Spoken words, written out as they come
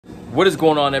What is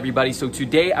going on, everybody? So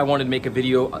today I wanted to make a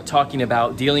video talking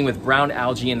about dealing with brown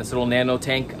algae in this little nano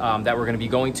tank that we're going to be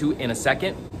going to in a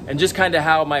second, and just kind of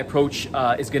how my approach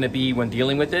is going to be when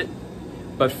dealing with it.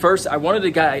 But first, I wanted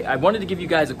to give you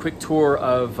guys a quick tour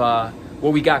of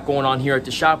what we got going on here at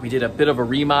the shop. We did a bit of a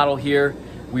remodel here.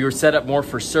 We were set up more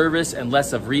for service and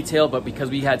less of retail, but because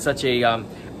we had such a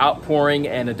outpouring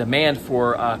and a demand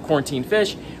for quarantine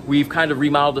fish, we've kind of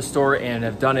remodeled the store and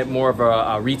have done it more of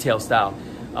a retail style.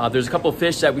 There's a couple of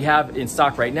fish that we have in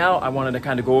stock right now. I wanted to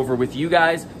kind of go over with you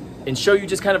guys and show you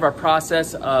just kind of our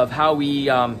process of how we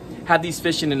have these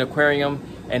fish in an aquarium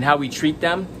and how we treat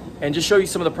them, and just show you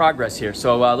some of the progress here.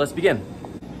 So let's begin.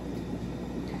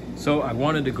 So I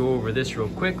wanted to go over this real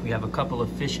quick. We have a couple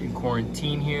of fish in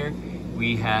quarantine here.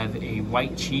 We have a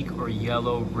white cheek or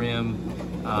yellow rim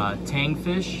tang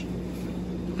fish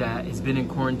that has been in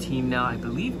quarantine now, I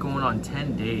believe going on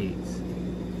 10 days.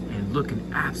 And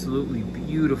looking absolutely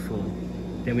beautiful.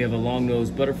 Then we have a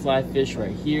long-nosed butterfly fish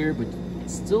right here, but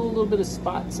still a little bit of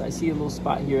spots. I see a little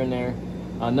spot here and there.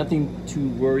 Nothing to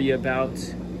worry about,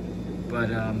 but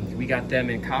we got them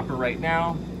in copper right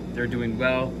now. They're doing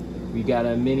well. We got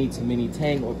a mini to mini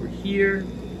tang over here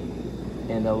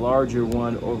and a larger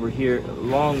one over here,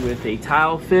 along with a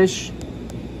tile fish,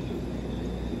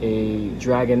 a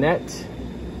dragonette,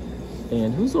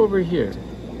 and who's over here?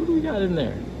 Who do we got in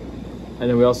there? And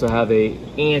then we also have a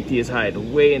Antheus hide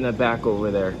way in the back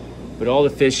over there. But all the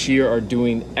fish here are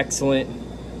doing excellent.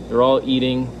 They're all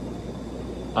eating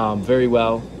very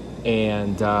well.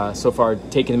 And so far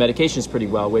taking the medications pretty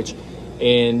well, which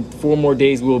in 4 more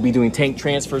days, we will be doing tank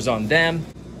transfers on them.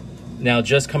 Now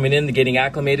just coming in to getting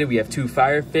acclimated, we have 2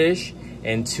 firefish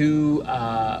and 2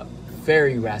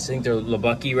 fairy wrasse. I think they're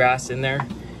Labucky wrasse in there.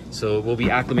 So we'll be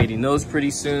acclimating those pretty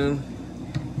soon.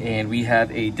 And we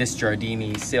have a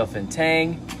Disjardini sailfin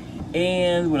tang.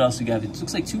 And what else we got? It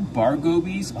looks like 2 bar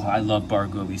gobies. Oh, I love bar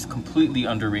gobies. Completely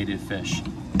underrated fish.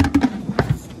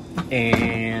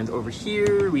 And over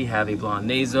here we have a blonde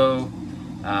naso,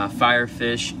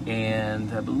 firefish,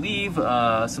 and I believe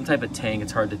some type of tang.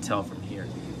 It's hard to tell from here.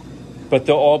 But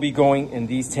they'll all be going in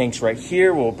these tanks right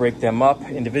here. We'll break them up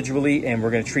individually, and we're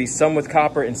going to treat some with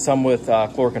copper and some with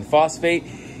chloric phosphate.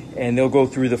 And they'll go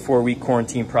through the 4-week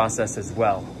quarantine process as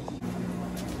well.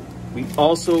 We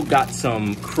also got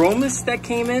some chromis that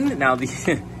came in. Now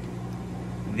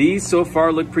these so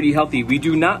far look pretty healthy. We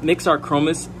do not mix our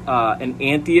chromis and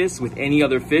Antheus with any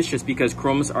other fish, just because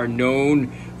chromis are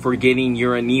known for getting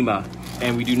uranema.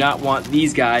 And we do not want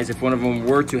these guys, if one of them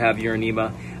were to have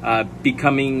uranema,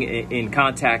 becoming in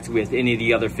contact with any of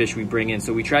the other fish we bring in.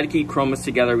 So we try to keep chromis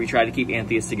together. We try to keep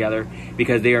Antheus together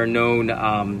because they are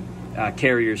known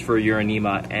carriers for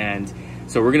uranema. And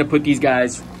so we're gonna put these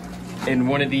guys in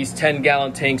one of these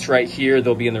 10-gallon tanks right here.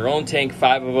 They'll be in their own tank,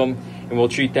 5 of them, and we'll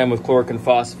treat them with chloric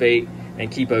phosphate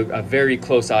and keep a very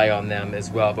close eye on them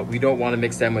as well. But we don't want to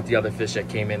mix them with the other fish that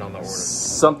came in on the order.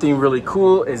 Something really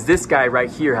cool is this guy right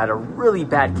here had a really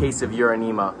bad case of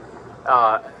uranema.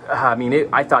 I mean,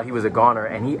 I thought he was a goner,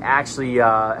 and he actually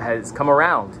has come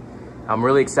around. I'm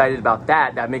really excited about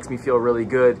that. That makes me feel really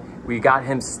good. We got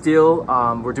him still,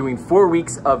 we're doing 4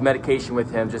 weeks of medication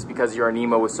with him just because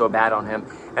uranema was so bad on him.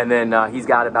 And then he's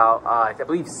got about, I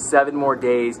believe, 7 more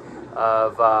days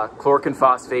of chloric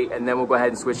phosphate, and then we'll go ahead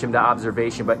and switch him to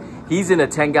observation. But he's in a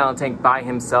 10-gallon tank by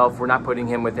himself. We're not putting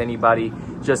him with anybody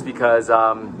just because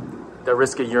the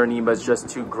risk of uranema is just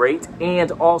too great.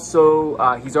 And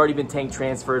also, he's already been tank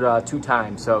transferred 2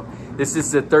 times. So this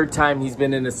is the 3rd time he's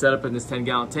been in a setup in this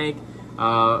 10-gallon tank.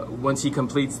 Once he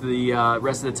completes the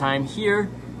rest of the time here,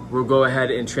 we'll go ahead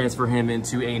and transfer him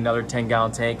into another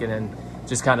 10-gallon tank, and then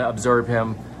just kind of observe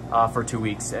him for 2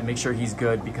 weeks and make sure he's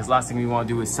good, because last thing we want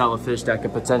to do is sell a fish that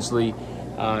could potentially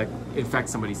infect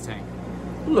somebody's tank.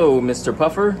 Hello, Mr.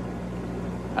 Puffer.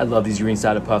 I love these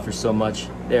green-sided puffers so much.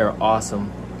 They are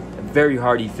awesome. Very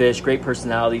hardy fish, great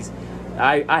personalities.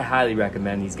 I highly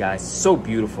recommend these guys. So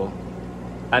beautiful.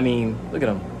 I mean, look at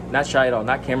them. Not shy at all,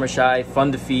 not camera shy,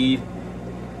 fun to feed.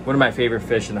 One of my favorite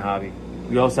fish in the hobby.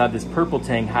 We also have this purple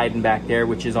tang hiding back there,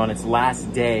 which is on its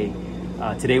last day.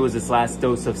 Today was its last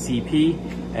dose of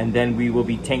CP, and then we will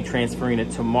be tank transferring it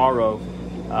tomorrow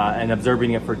and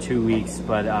observing it for 2 weeks.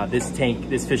 But this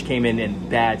fish came in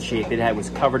bad shape. It was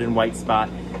covered in white spot.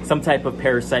 Some type of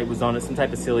parasite was on it, some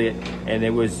type of ciliate, and it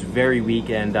was very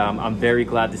weak. And I'm very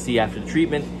glad to see after the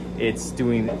treatment, it's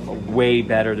doing way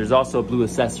better. There's also a blue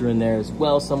assessor in there as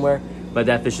well somewhere, but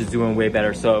that fish is doing way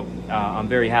better. So I'm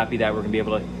very happy that we're gonna be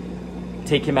able to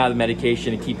take him out of the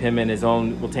medication and keep him in his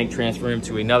own. We'll tank transfer him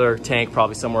to another tank,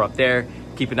 probably somewhere up there,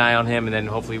 keep an eye on him, and then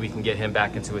hopefully we can get him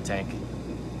back into a tank,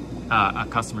 a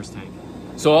customer's tank.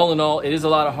 So all in all, it is a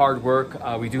lot of hard work.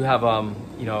 We do have,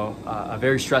 you know, a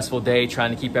very stressful day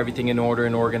trying to keep everything in order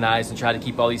and organized and try to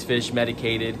keep all these fish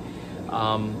medicated.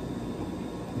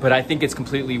 But I think it's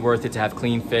completely worth it to have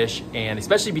clean fish, and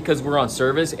especially because we're on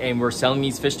service and we're selling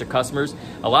these fish to customers.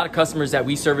 A lot of customers that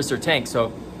we service their tanks.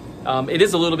 So it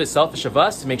is a little bit selfish of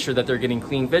us to make sure that they're getting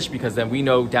clean fish, because then we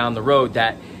know down the road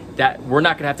that we're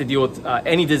not gonna have to deal with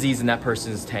any disease in that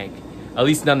person's tank. At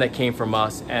least none that came from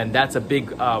us, and that's a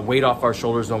big weight off our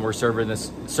shoulders when we're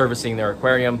servicing their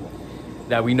aquarium,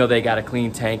 that we know they got a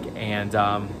clean tank, and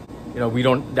you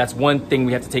know, that's one thing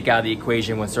we have to take out of the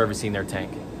equation when servicing their tank.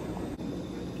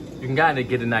 You can kind of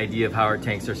get an idea of how our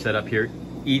tanks are set up here.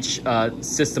 Each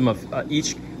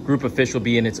each group of fish will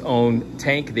be in its own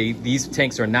tank. These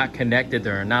tanks are not connected,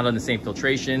 they're not on the same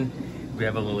filtration. We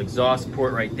have a little exhaust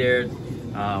port right there.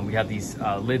 We have these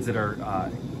lids that are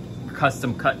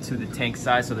custom cut to the tank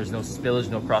size, so there's no spillage,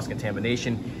 no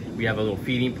cross-contamination. We have a little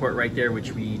feeding port right there,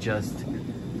 which we just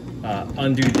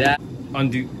undo that,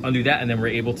 and then we're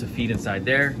able to feed inside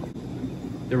there.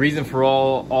 The reason for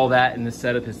all that in this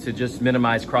setup is to just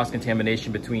minimize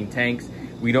cross-contamination between tanks.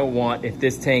 We don't want, if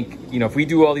this tank, you know, if we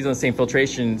do all these on the same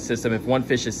filtration system, if one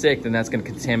fish is sick, then that's going to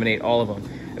contaminate all of them.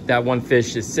 If that one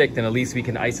fish is sick, then at least we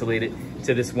can isolate it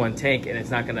to this one tank, and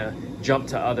it's not going to jump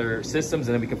to other systems,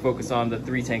 and then we can focus on the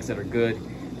 3 tanks that are good,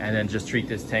 and then just treat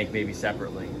this tank maybe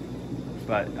separately.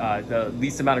 But the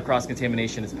least amount of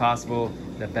cross-contamination as possible,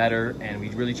 the better, and we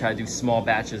really try to do small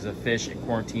batches of fish and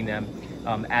quarantine them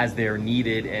as they're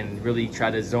needed, and really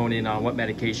try to zone in on what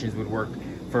medications would work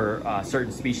for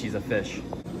certain species of fish.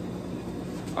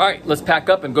 All right, let's pack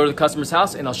up and go to the customer's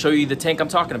house, and I'll show you the tank I'm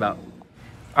talking about.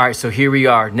 All right, so here we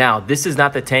are. Now, this is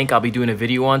not the tank I'll be doing a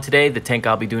video on today. The tank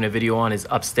I'll be doing a video on is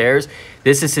upstairs.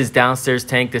 This is his downstairs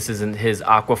tank. This is his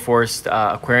Aquaforest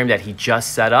aquarium that he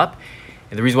just set up.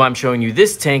 And the reason why I'm showing you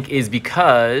this tank is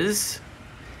because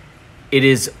it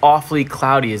is awfully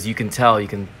cloudy, as you can tell. You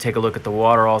can take a look at the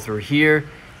water all through here.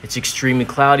 It's extremely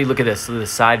cloudy. Look at this, look at the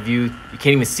side view. You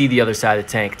can't even see the other side of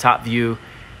the tank. Top view,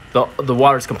 the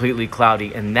water is completely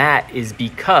cloudy. And that is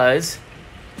because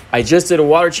I just did a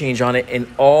water change on it, and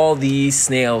all these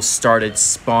snails started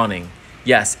spawning.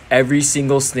 Yes, every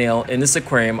single snail in this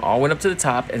aquarium all went up to the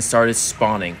top and started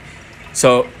spawning.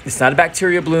 So it's not a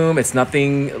bacteria bloom, it's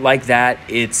nothing like that.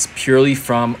 It's purely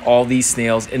from all these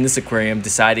snails in this aquarium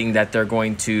deciding that they're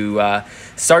going to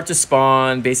start to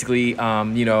spawn, basically,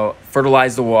 you know,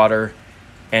 fertilize the water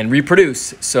and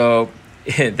reproduce. So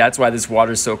that's why this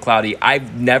water is so cloudy.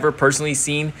 I've never personally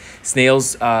seen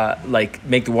snails like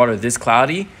make the water this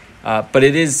cloudy. But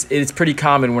it's pretty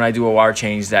common when I do a water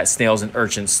change that snails and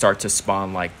urchins start to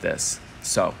spawn like this.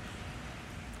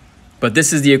 But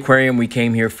this is the aquarium we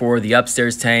came here for, the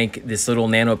upstairs tank, this little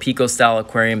Nano Pico style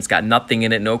aquarium. It's got nothing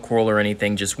in it, no coral or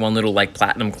anything, just one little like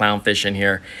platinum clownfish in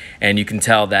here. And you can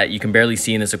tell that you can barely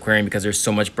see in this aquarium because there's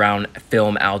so much brown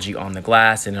film algae on the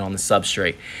glass and on the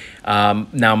substrate.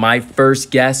 Now, my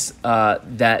first guess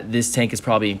that this tank is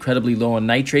probably incredibly low on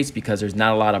nitrates because there's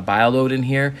not a lot of bioload in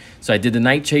here. So I did the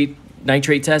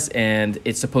nitrate test, and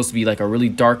it's supposed to be like a really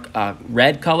dark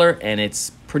red color, and it's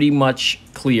pretty much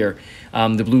clear.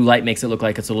 The blue light makes it look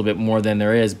like it's a little bit more than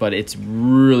there is, but it's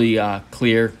really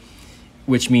clear,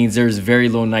 which means there's very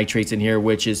low nitrates in here,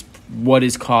 which is what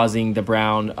is causing the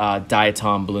brown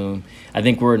diatom bloom. I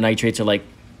think where nitrates are like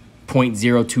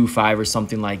 0.025 or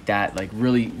something like that, like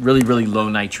really low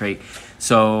nitrate.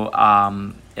 So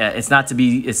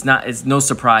it's no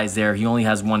surprise there. He only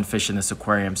has one fish in this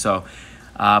aquarium, so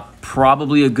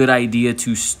probably a good idea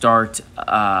to start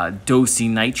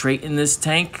dosing nitrate in this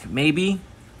tank, maybe.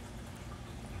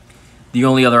 The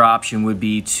only other option would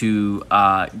be to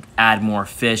add more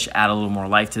fish, add a little more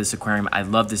life to this aquarium. I'd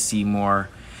love to see more.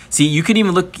 See, you can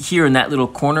even look here in that little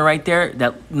corner right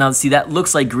there. Now, see, that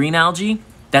looks like green algae.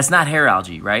 That's not hair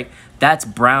algae, right? That's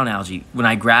brown algae. When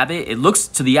I grab it, it looks,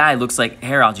 to the eye, it looks like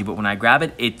hair algae, but when I grab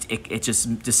it, it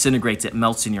just disintegrates, it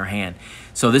melts in your hand.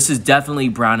 So this is definitely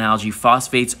brown algae.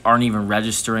 Phosphates aren't even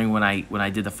registering when I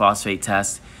did the phosphate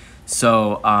test.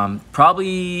 So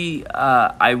probably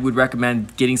I would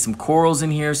recommend getting some corals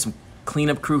in here, some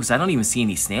cleanup crew, because I don't even see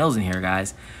any snails in here,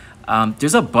 guys.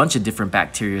 There's a bunch of different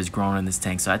bacteria growing in this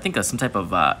tank, so I think some type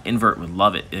of invert would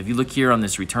love it. If you look here on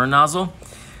this return nozzle,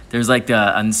 there's like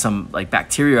some like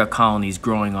bacteria colonies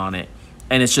growing on it,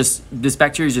 and it's just, this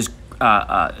bacteria is just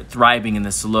thriving in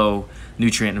this low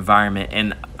nutrient environment.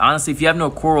 And honestly, if you have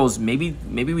no corals, maybe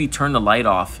we turn the light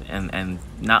off and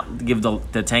not give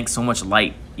the tank so much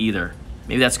light either.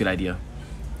 Maybe that's a good idea.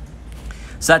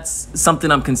 So that's something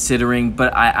I'm considering,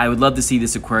 but I would love to see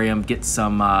this aquarium get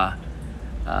some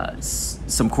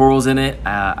corals in it.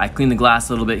 I cleaned the glass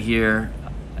a little bit here.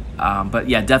 But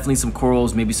yeah, definitely some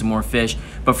corals, maybe some more fish.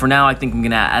 But for now, I think I'm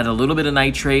gonna add a little bit of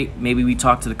nitrate. Maybe we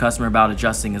talk to the customer about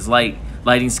adjusting his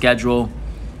lighting schedule,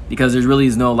 because there's really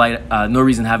is no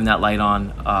reason having that light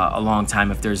on a long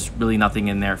time if there's really nothing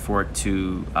in there for it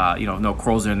to, no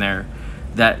corals in there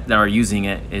that are using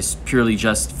it. It's purely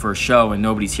just for show and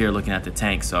nobody's here looking at the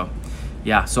tank. So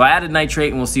yeah, so I added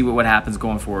nitrate and we'll see what happens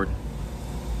going forward.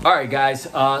 All right, guys,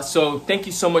 so thank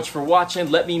you so much for watching.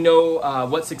 Let me know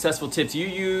what successful tips you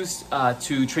used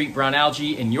to treat brown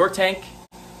algae in your tank.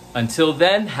 Until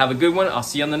then, have a good one. I'll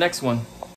see you on the next one.